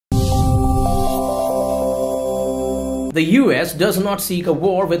The US does not seek a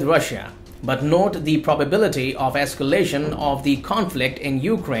war with Russia, but note the probability of escalation of the conflict in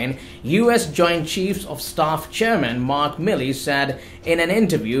Ukraine, US Joint Chiefs of Staff Chairman Mark Milley said in an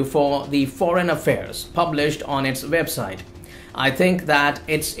interview for the Foreign Affairs published on its website. I think that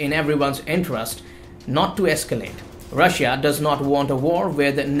it's in everyone's interest not to escalate. Russia does not want a war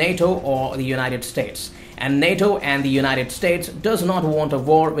with NATO or the United States, and NATO and the United States does not want a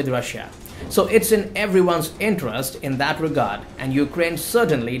war with Russia. So it's in everyone's interest in that regard, and Ukraine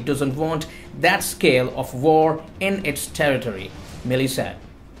certainly doesn't want that scale of war in its territory, Milley said.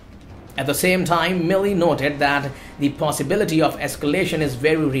 At the same time, Milley noted that the possibility of escalation is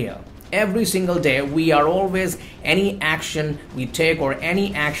very real. Every single day, we are always, any action we take or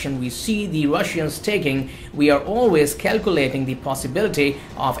any action we see the Russians taking, we are always calculating the possibility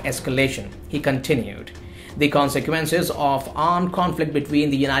of escalation, he continued. The consequences of armed conflict between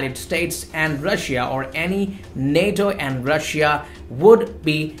the United States and Russia or any NATO and Russia would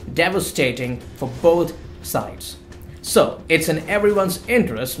be devastating for both sides. So it's in everyone's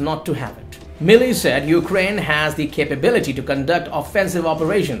interest not to have it. Milley said Ukraine has the capability to conduct offensive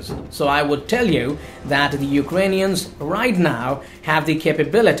operations. So I would tell you that the Ukrainians right now have the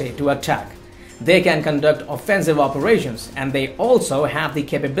capability to attack. They can conduct offensive operations, and they also have the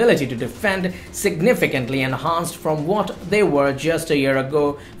capability to defend, significantly enhanced from what they were just a year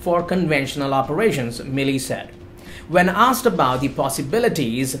ago for conventional operations, Milley said. When asked about the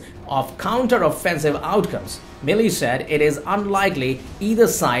possibilities of counter-offensive outcomes, Milley said it is unlikely either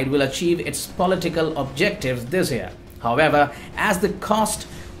side will achieve its political objectives this year. However, as the cost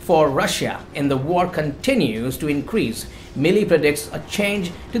for Russia in the war continues to increase, Milley predicts a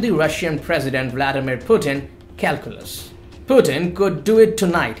change to the Russian President Vladimir Putin calculus. Putin could do it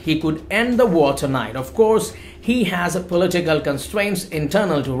tonight. He could end the war tonight. Of course, he has political constraints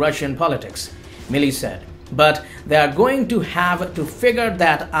internal to Russian politics, Milley said. But they are going to have to figure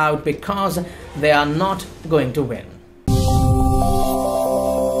that out because they are not going to win.